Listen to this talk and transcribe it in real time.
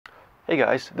Hey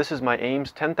guys, this is my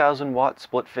AIMS 10,000 watt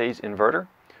split phase inverter.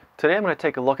 Today I'm going to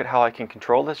take a look at how I can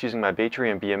control this using my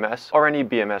Batrium BMS, or any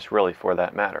BMS really for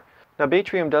that matter. Now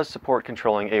Batrium does support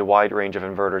controlling a wide range of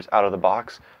inverters out of the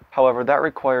box, however that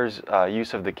requires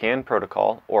use of the CAN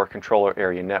protocol, or controller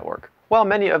area network. While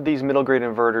many of these middle grade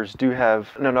inverters do have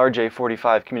an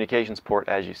RJ45 communications port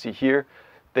as you see here,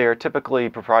 they are typically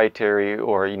proprietary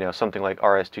or something like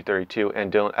RS-232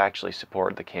 and don't actually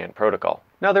support the CAN protocol.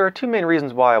 Now there are two main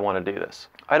reasons why I want to do this.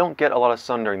 I don't get a lot of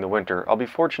sun during the winter. I'll be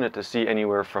fortunate to see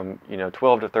anywhere from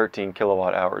 12 to 13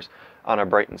 kilowatt hours on a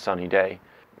bright and sunny day.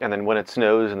 And then when it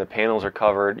snows and the panels are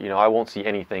covered, I won't see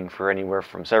anything for anywhere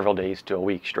from several days to a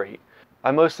week straight.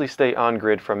 I mostly stay on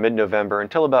grid from mid-November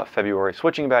until about February,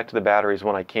 switching back to the batteries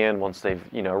when I can once they've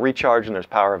recharged and there's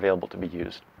power available to be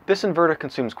used. This inverter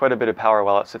consumes quite a bit of power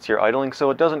while it sits here idling, so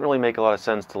it doesn't really make a lot of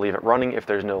sense to leave it running if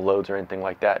there's no loads or anything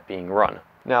like that being run.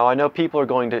 Now I know people are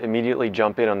going to immediately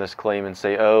jump in on this claim and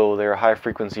say, oh, their high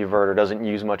frequency inverter doesn't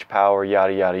use much power,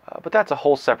 yada yada, but that's a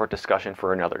whole separate discussion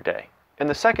for another day. And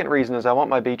the second reason is I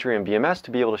want my Batrium BMS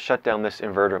to be able to shut down this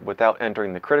inverter without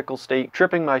entering the critical state,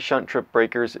 tripping my shunt trip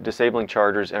breakers, disabling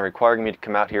chargers, and requiring me to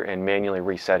come out here and manually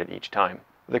reset it each time.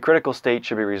 The critical state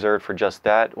should be reserved for just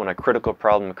that, when a critical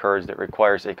problem occurs that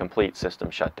requires a complete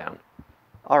system shutdown.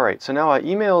 Alright, so now I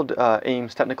emailed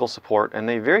AIMS technical support, and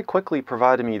they very quickly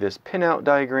provided me this pinout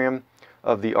diagram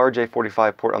of the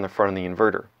RJ45 port on the front of the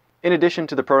inverter, in addition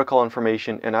to the protocol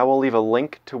information, and I will leave a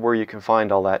link to where you can find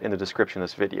all that in the description of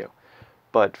this video.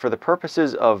 But for the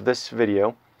purposes of this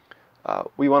video,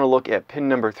 we want to look at pin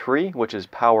number 3, which is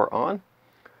power on.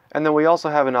 And then we also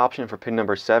have an option for pin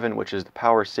number 7, which is the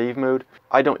power save mode.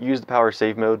 I don't use the power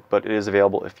save mode, but it is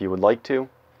available if you would like to.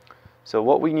 So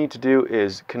what we need to do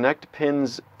is connect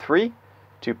pins 3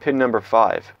 to pin number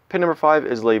 5. Pin number 5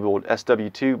 is labeled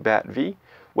SW2 BAT-V,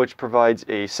 which provides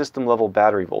a system level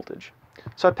battery voltage.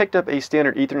 So I picked up a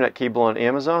standard Ethernet cable on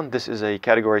Amazon. This is a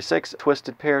category 6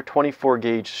 twisted pair 24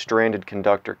 gauge stranded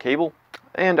conductor cable.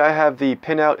 And I have the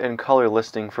pinout and color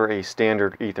listing for a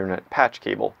standard Ethernet patch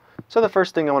cable. So the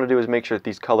first thing I want to do is make sure that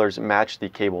these colors match the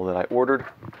cable that I ordered.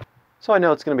 So I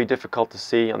know it's going to be difficult to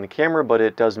see on the camera, but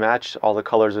it does match. All the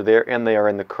colors are there and they are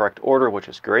in the correct order, which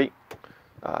is great.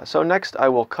 So next I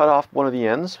will cut off one of the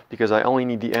ends because I only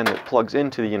need the end that plugs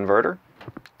into the inverter.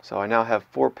 So I now have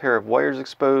 4 pair of wires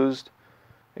exposed,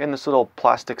 and this little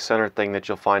plastic center thing that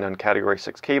you'll find on category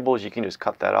 6 cables, you can just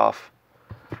cut that off.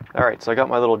 Alright, so I got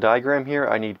my little diagram here.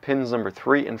 I need pins number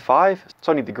 3 and 5.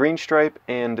 So I need the green stripe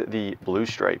and the blue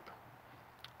stripe.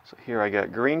 So here I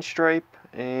got green stripe,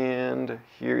 and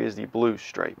here is the blue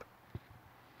stripe.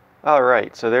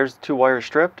 Alright, so there's 2 wires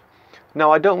stripped.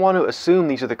 Now I don't want to assume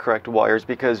these are the correct wires,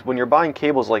 because when you're buying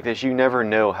cables like this, you never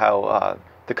know how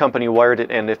the company wired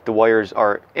it and if the wires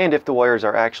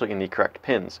are actually in the correct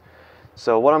pins.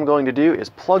 So what I'm going to do is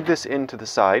plug this into the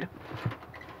side.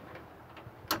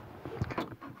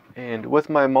 And with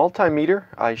my multimeter,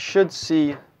 I should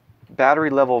see battery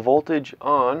level voltage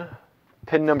on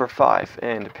pin number 5.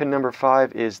 And pin number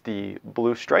 5 is the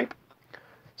blue stripe.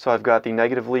 So I've got the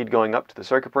negative lead going up to the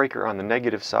circuit breaker on the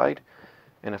negative side.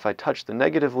 And if I touch the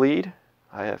negative lead,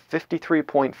 I have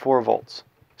 53.4 volts.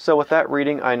 So with that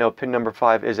reading, I know pin number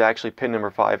 5 is actually pin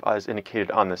number 5 as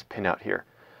indicated on this pinout here.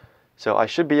 So I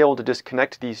should be able to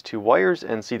disconnect these 2 wires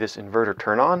and see this inverter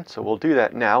turn on. So we'll do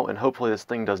that now, and hopefully this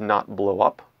thing does not blow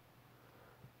up.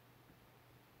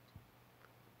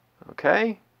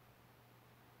 Okay.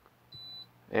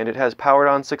 And it has powered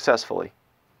on successfully.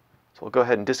 So we'll go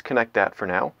ahead and disconnect that for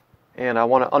now. And I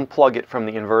want to unplug it from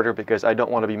the inverter because I don't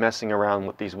want to be messing around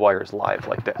with these wires live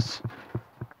like this.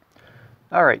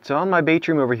 Alright, so on my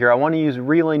Batrium over here, I want to use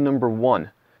relay number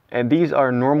 1. And these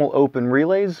are normal open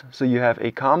relays, so you have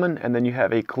a common and then you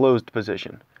have a closed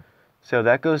position. So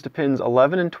that goes to pins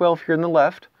 11 and 12 here on the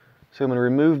left. So I'm going to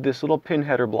remove this little pin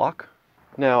header block.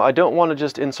 Now I don't want to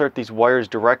just insert these wires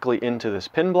directly into this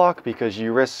pin block because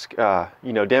you risk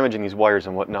damaging these wires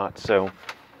and whatnot. So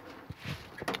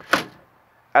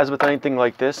as with anything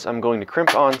like this, I'm going to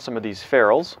crimp on some of these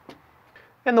ferrules.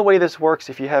 And the way this works,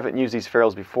 if you haven't used these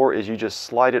ferrules before, is you just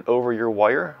slide it over your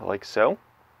wire like so.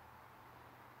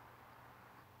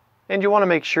 And you want to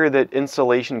make sure that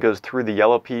insulation goes through the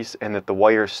yellow piece and that the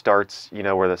wire starts,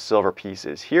 where the silver piece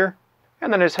is here.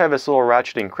 And then I just have this little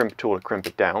ratcheting crimp tool to crimp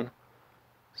it down.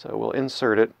 So we'll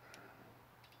insert it.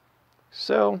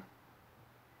 So.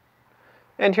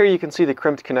 And here you can see the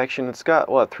crimped connection. It's got,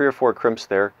 3 or 4 crimps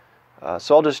there.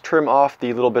 So I'll just trim off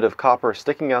the little bit of copper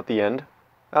sticking out the end.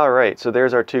 Alright, so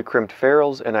there's our 2 crimped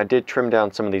ferrules, and I did trim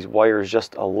down some of these wires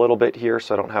just a little bit here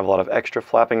so I don't have a lot of extra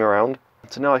flapping around.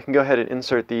 So now I can go ahead and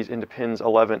insert these into pins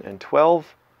 11 and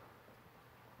 12.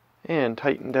 and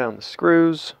tighten down the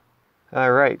screws.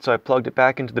 Alright, so I plugged it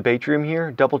back into the Batrium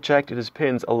here, double checked it is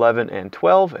pins 11 and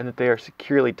 12 and that they are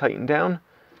securely tightened down.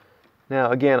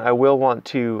 Now again, I will want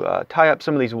to tie up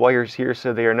some of these wires here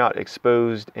so they are not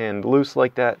exposed and loose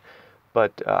like that,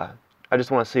 but I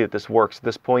just want to see that this works at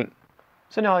this point.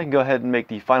 So now I can go ahead and make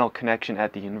the final connection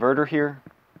at the inverter here.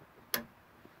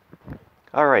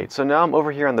 Alright, so now I'm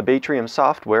over here on the Batrium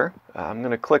software. I'm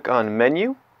going to click on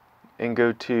Menu and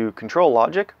go to Control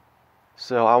Logic.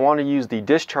 So I want to use the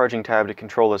discharging tab to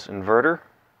control this inverter.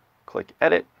 Click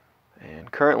Edit,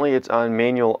 and currently it's on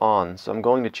manual on, so I'm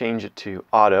going to change it to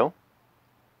auto.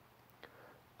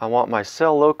 I want my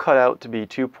cell low cutout to be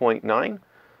 2.9,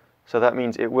 so that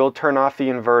means it will turn off the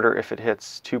inverter if it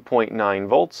hits 2.9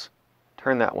 volts.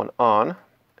 Turn that one on.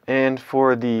 And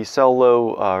for the cell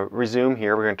low resume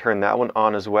here, we're going to turn that one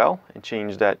on as well and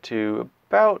change that to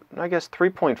about, I guess,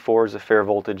 3.4 is a fair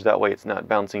voltage. That way it's not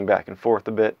bouncing back and forth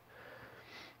a bit.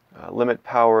 Limit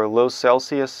power low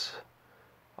Celsius,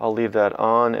 I'll leave that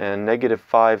on, and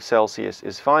 -5 Celsius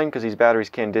is fine because these batteries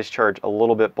can discharge a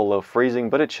little bit below freezing,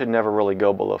 but it should never really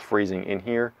go below freezing in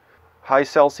here. High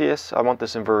Celsius, I want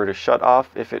this inverter to shut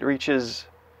off. If it reaches,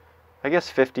 I guess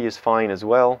 50 is fine as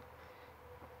well.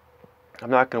 I'm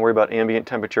not going to worry about ambient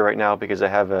temperature right now because I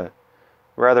have a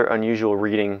rather unusual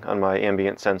reading on my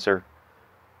ambient sensor.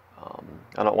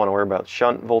 I don't want to worry about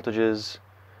shunt voltages.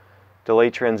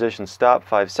 Delay transition stop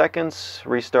 5 seconds,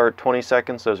 restart 20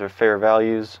 seconds, those are fair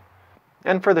values.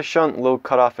 And for the shunt low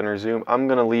cutoff and resume, I'm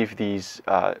going to leave these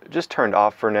just turned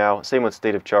off for now. Same with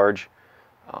state of charge.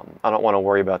 I don't want to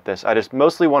worry about this. I just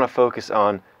mostly want to focus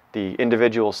on the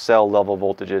individual cell level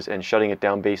voltages and shutting it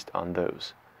down based on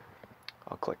those.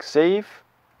 I'll click Save.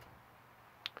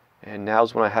 And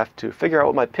now's when I have to figure out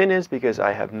what my pin is because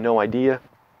I have no idea.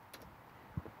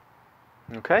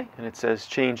 Okay, and it says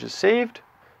change is saved.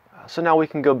 So now we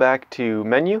can go back to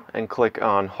Menu and click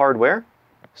on Hardware.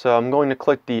 So I'm going to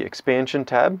click the Expansion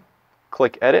tab,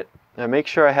 click Edit, and make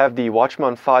sure I have the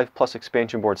Watchman 5 Plus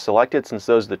expansion board selected since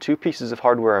those are the two pieces of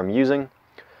hardware I'm using.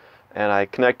 And I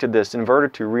connected this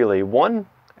inverter to relay 1,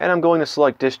 and I'm going to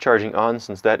select discharging on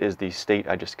since that is the state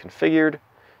I just configured.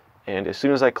 And as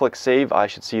soon as I click Save, I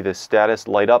should see the status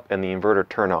light up and the inverter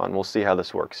turn on. We'll see how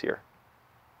this works here.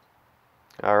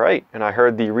 Alright, and I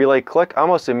heard the relay click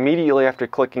almost immediately after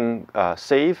clicking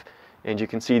Save, and you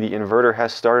can see the inverter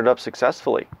has started up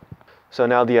successfully. So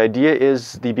now the idea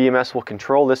is the BMS will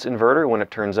control this inverter when it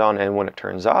turns on and when it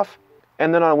turns off.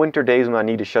 And then on winter days when I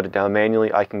need to shut it down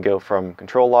manually, I can go from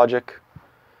Control Logic,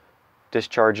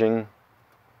 Discharging.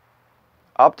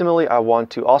 Optimally, I want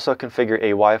to also configure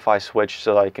a Wi-Fi switch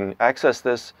so that I can access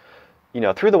this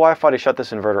through the Wi-Fi to shut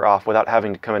this inverter off without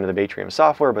having to come into the Batrium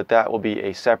software, but that will be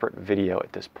a separate video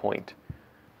at this point.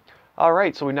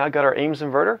 Alright, so we now got our AIMS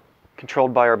inverter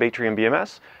controlled by our Batrium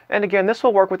BMS. And again, this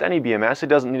will work with any BMS. It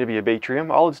doesn't need to be a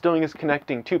Batrium. All it's doing is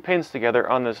connecting two pins together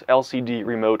on this LCD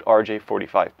remote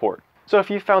RJ45 port. So if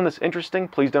you found this interesting,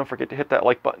 please don't forget to hit that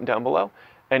like button down below.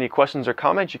 Any questions or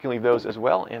comments, you can leave those as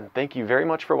well. And thank you very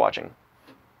much for watching.